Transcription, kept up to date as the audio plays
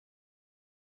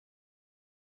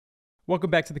Welcome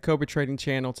back to the Cobra Trading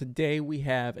Channel. Today we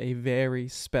have a very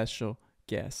special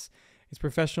guest. It's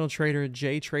professional trader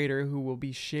Jay Trader, who will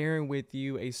be sharing with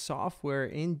you a software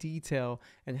in detail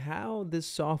and how this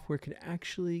software could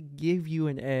actually give you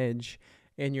an edge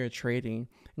in your trading.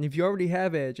 And if you already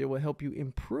have edge, it will help you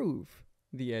improve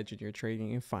the edge in your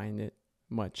trading and find it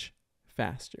much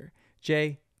faster.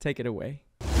 Jay, take it away.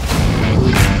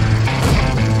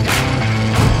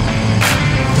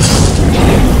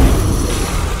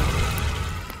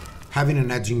 Having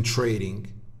an edge in trading,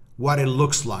 what it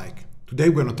looks like. Today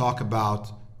we're going to talk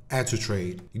about edge to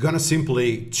trade. You're going to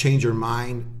simply change your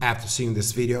mind after seeing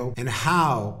this video and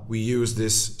how we use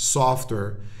this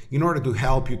software in order to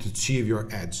help you to achieve your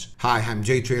edge. Hi, I'm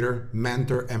Jay Trader,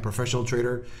 mentor and professional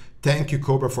trader. Thank you,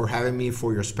 Cobra, for having me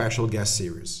for your special guest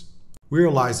series. We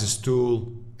realized this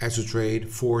tool, edge to trade,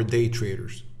 for day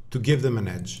traders to give them an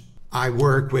edge. I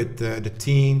work with the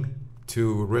team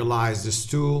to realize this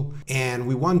tool, and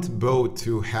we want both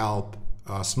to help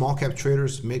small cap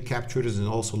traders, mid cap traders, and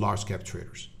also large cap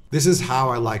traders. This is how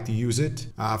I like to use it.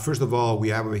 First of all, we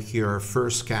have over here our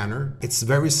first scanner. It's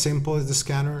very simple as the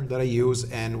scanner that I use,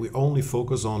 and we only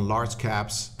focus on large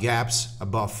caps, gaps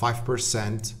above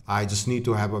 5%. I just need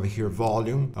to have over here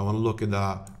volume. I want to look at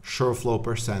the short flow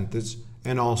percentage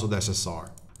and also the SSR.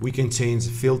 We can change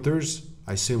filters.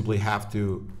 I simply have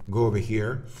to go over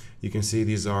here. You can see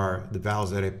these are the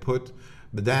values that I put,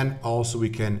 but then also we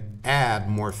can add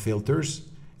more filters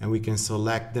and we can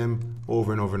select them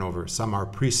over and over and over. Some are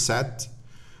preset,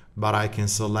 but I can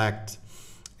select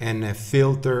and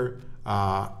filter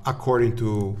according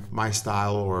to my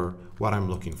style or what I'm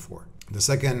looking for. The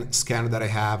second scanner that I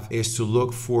have is to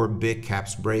look for big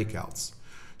caps breakouts.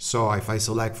 So if I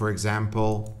select, for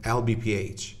example,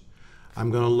 LBPH,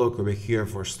 I'm gonna look over here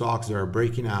for stocks that are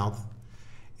breaking out,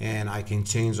 and I can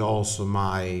change also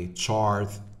my chart,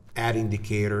 add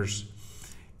indicators,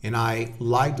 and I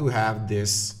like to have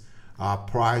this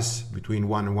price between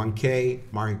 1 and 1K,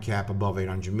 market cap above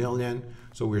 800 million.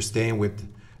 So we're staying with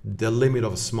the limit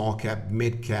of small cap,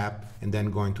 mid cap, and then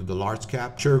going to the large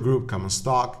cap. Share group, common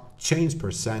stock, change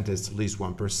percentage at least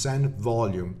 1%,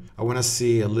 volume. I wanna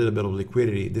see a little bit of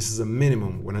liquidity. This is a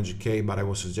minimum 100K, but I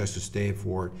will suggest to stay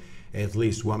for at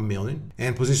least 1 million,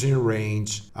 and positioning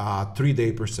range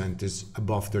 3-day percentage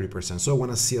above 30%. So when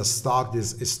I see a stock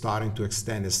this is starting to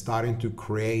extend, is starting to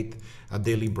create a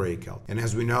daily breakout. And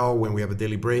as we know, when we have a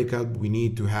daily breakout, we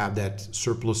need to have that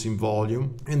surplus in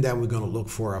volume, and then we're gonna look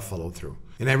for a follow through.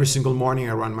 And every single morning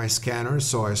I run my scanner,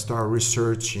 so I start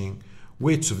researching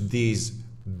which of these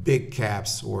big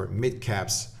caps or mid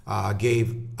caps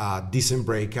gave a decent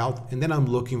breakout, and then I'm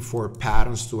looking for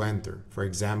patterns to enter. For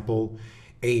example,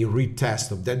 a retest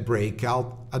of that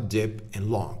breakout, a dip, and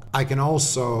long. I can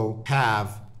also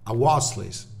have a watch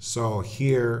list. So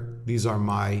here, these are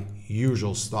my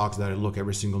usual stocks that I look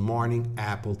every single morning: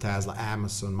 Apple, Tesla,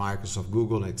 Amazon, Microsoft,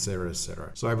 Google, etc.,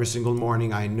 etc. So every single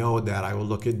morning I know that I will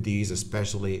look at these,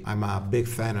 especially I'm a big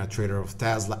fan and a trader of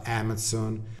Tesla,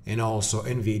 Amazon, and also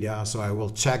Nvidia. So I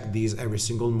will check these every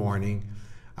single morning.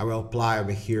 I will apply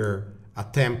over here a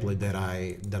template that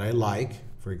I like.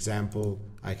 For example,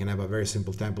 I can have a very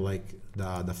simple template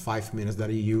like the 5 minutes that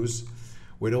I use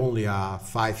with only a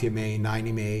 5 EMA, 9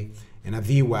 EMA, and a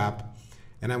VWAP,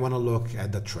 and I want to look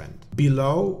at the trend.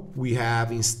 Below, we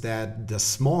have instead the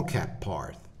small cap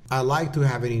part. I like to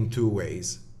have it in two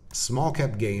ways: small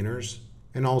cap gainers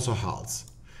and also halts.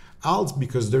 Halts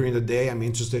because during the day I'm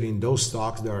interested in those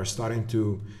stocks that are starting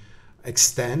to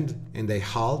extend and they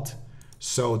halt,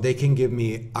 so they can give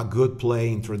me a good play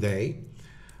intraday.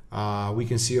 We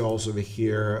can see also over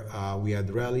here, we had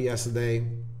rally yesterday.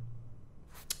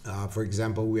 For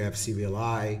example, we have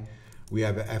CVLI, we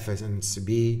have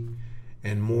FSNCB,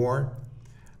 and more.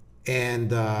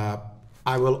 And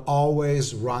I will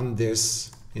always run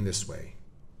this in this way.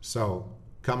 So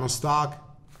common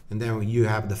stock, and then you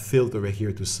have the filter right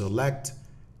here to select.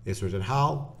 Is written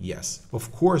how? Yes. Of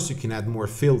course, you can add more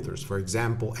filters. For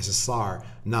example, SSR,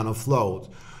 nano float.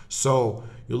 So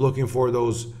you're looking for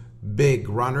those big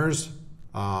runners,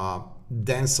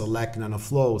 then select nano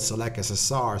float, select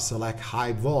SSR, select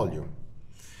high volume.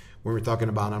 When we're talking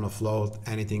about nano float,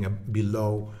 anything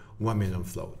below 1 million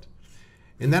float.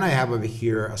 And then I have over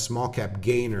here a small cap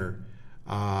gainer,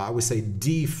 I would say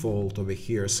default over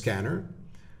here scanner.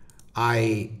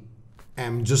 I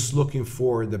am just looking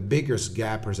for the biggest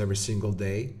gappers every single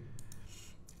day,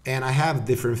 and I have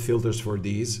different filters for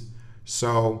these.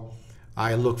 So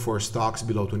I look for stocks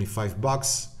below 25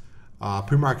 bucks.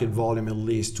 Pre-market volume at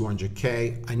least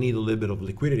 200K. I need a little bit of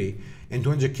liquidity, and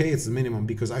 200K is the minimum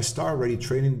because I start already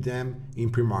trading them in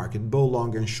pre-market, both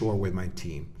long and short with my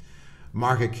team.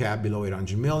 market cap below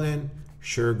 800 million,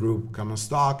 share group common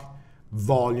stock,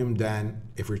 volume then,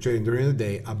 if we're trading during the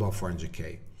day, above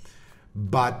 400K.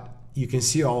 But you can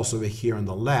see also over here on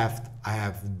the left, I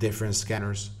have different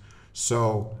scanners.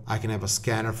 So I can have a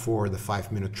scanner for the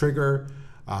 5-minute trigger,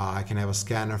 I can have a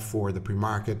scanner for the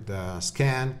pre-market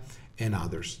scan, and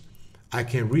others. I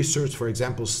can research, for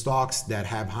example, stocks that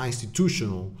have high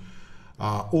institutional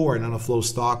or non-flow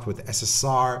stock with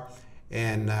SSR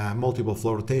and multiple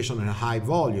flow rotation and high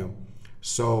volume.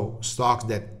 So stocks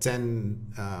that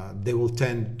they will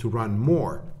tend to run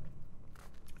more.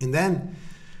 And then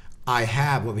I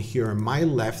have over here on my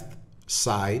left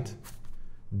side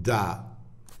the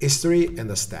history and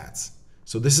the stats.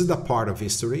 So this is the part of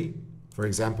history. For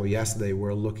example, yesterday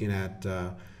we're looking at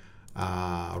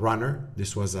Runner.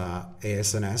 This was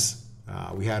ASNS.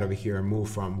 We had over here a move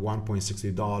from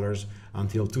 $1.60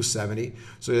 until $2.70.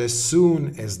 So as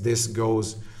soon as this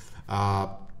goes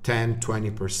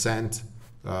 10-20%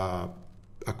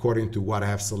 according to what I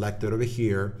have selected over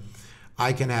here,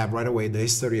 I can have right away the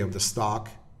history of the stock,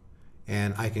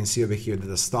 and I can see over here that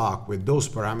the stock with those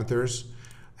parameters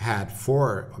had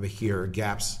 4 over here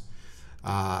gaps,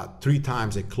 3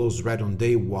 times it closed red on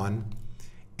day 1,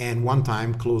 and 1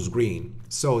 time closed green.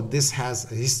 So this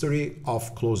has a history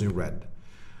of closing red.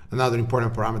 Another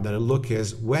important parameter that I look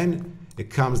is when it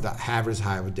comes the average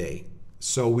high of day.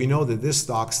 So we know that these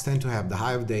stocks tend to have the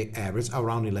high of day average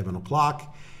around 11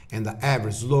 o'clock and the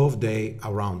average low of day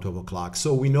around 12 o'clock.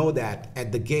 So we know that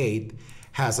at the gate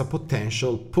has a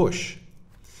potential push.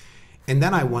 And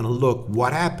then I want to look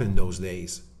what happened those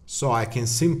days. So I can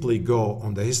simply go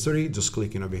on the history, just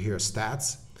clicking over here,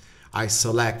 stats. I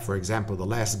select, for example, the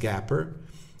last gapper,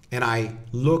 and I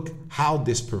look how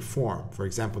this performed. For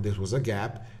example, this was a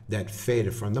gap that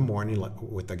faded from the morning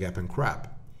with the gap and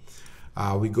crap.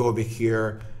 We go over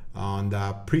here on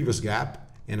the previous gap,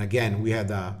 and again, we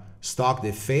had a stock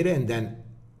that faded and then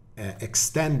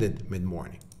extended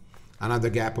mid-morning. Another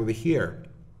gap over here,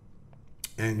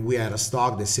 and we had a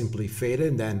stock that simply faded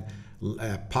and then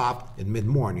popped in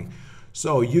mid-morning.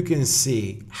 So you can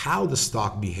see how the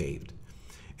stock behaved.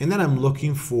 And then I'm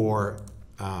looking for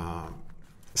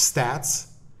stats.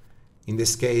 In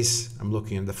this case, I'm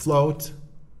looking at the float,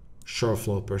 short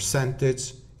float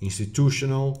percentage,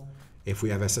 institutional, if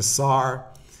we have SSR,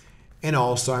 and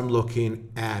also I'm looking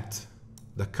at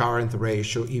the current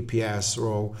ratio, EPS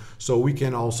row, so we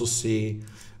can also see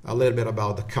a little bit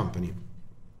about the company.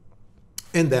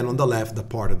 And then on the left, the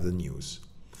part of the news.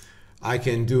 I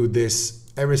can do this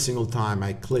every single time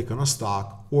I click on a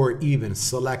stock, or even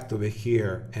select over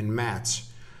here and match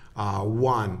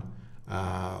one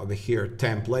over here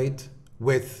template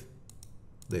with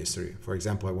the history. For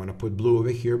example, I want to put blue over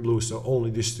here, blue, so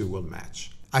only these two will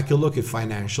match. I can look at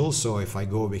financials. So if I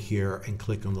go over here and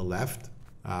click on the left,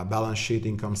 balance sheet,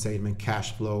 income statement,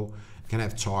 cash flow, I can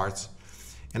have charts.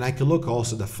 And I can look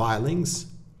also the filings,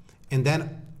 and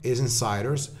then is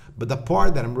insiders. But the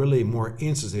part that I'm really more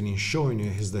interested in showing you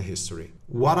is the history.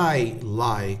 What I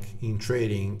like in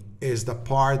trading is the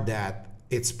part that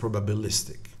it's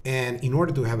probabilistic. And in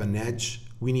order to have an edge,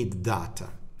 we need data.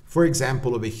 For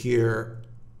example, over here,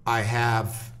 I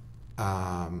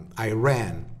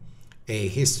ran a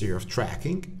history of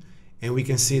tracking, and we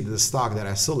can see that the stock that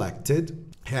I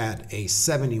selected had a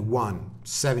 70%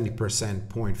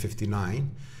 0.59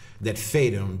 that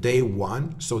faded on day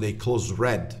 1. So they closed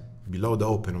red below the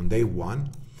open on day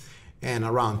 1, and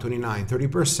around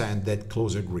 29-30% that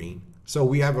closed green. So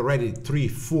we have already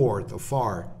 3/4 of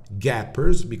our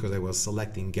gappers, because I was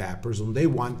selecting gappers on day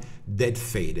 1, that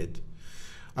faded.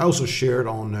 I also shared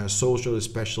on social,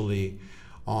 especially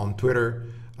on Twitter,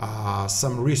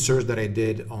 some research that I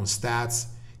did on stats,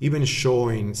 even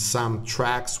showing some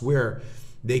tracks where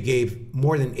they gave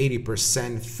more than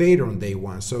 80% fade on day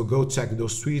 1. So go check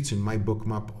those tweets in my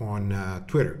bookmap on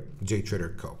Twitter,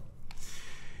 JTraderCo.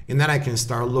 And then I can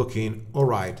start looking, all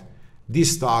right,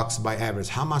 these stocks by average,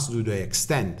 how much do they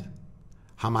extend?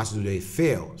 How much do they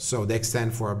fail? So they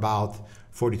extend for about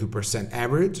 42%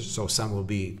 average. So some will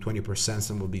be 20%,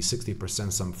 some will be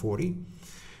 60%, some 40%.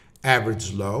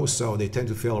 Average low, so they tend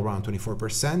to fail around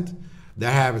 24%. The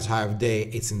average high of day,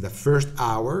 it's in the first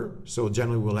hour. So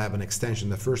generally we'll have an extension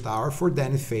in the first hour for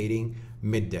then fading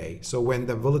midday. So when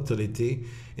the volatility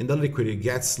and the liquidity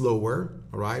gets lower,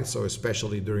 all right, so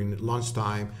especially during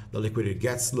lunchtime, the liquidity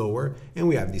gets lower and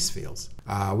we have these fails.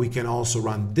 We can also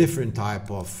run different type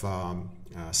of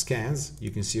scans. You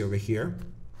can see over here,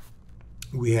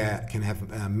 we can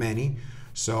have many.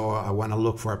 So I want to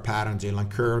look for a pattern, J-line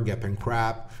curve, gap and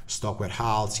crap, stock with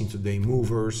halts, intraday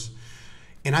movers.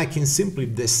 And I can simply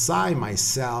decide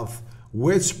myself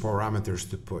which parameters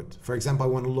to put. For example, I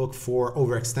want to look for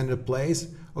overextended plays.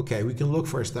 Okay, we can look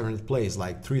for extended plays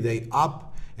like 3-day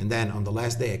up, and then on the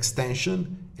last day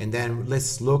extension, and then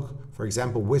let's look, for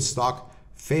example, which stock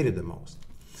faded the most.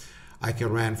 I can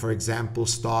run, for example,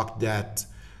 stock that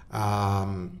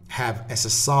have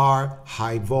SSR,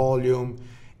 high volume,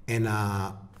 and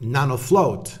nano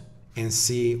float, and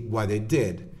see what they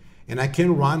did. And I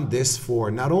can run this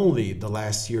for not only the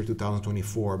last year,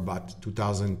 2024, but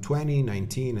 2020,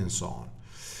 19, and so on.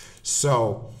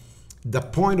 So the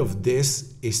point of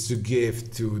this is to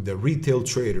give to the retail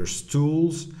traders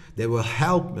tools that will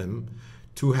help them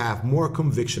to have more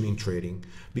conviction in trading,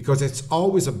 because it's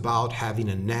always about having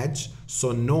an edge,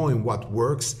 so knowing what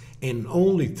works, and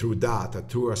only through data,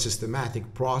 through a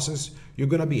systematic process, you're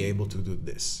gonna be able to do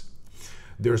this.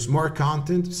 There's more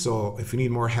content, so if you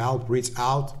need more help, reach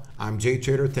out. I'm Jay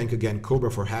Trader. Thank you again, Cobra,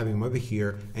 for having me over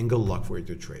here, and good luck for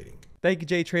your trading. Thank you,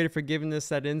 Jay Trader, for giving us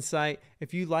that insight.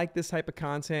 If you like this type of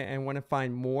content and want to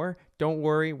find more, don't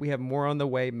worry, we have more on the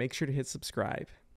way. Make sure to hit subscribe.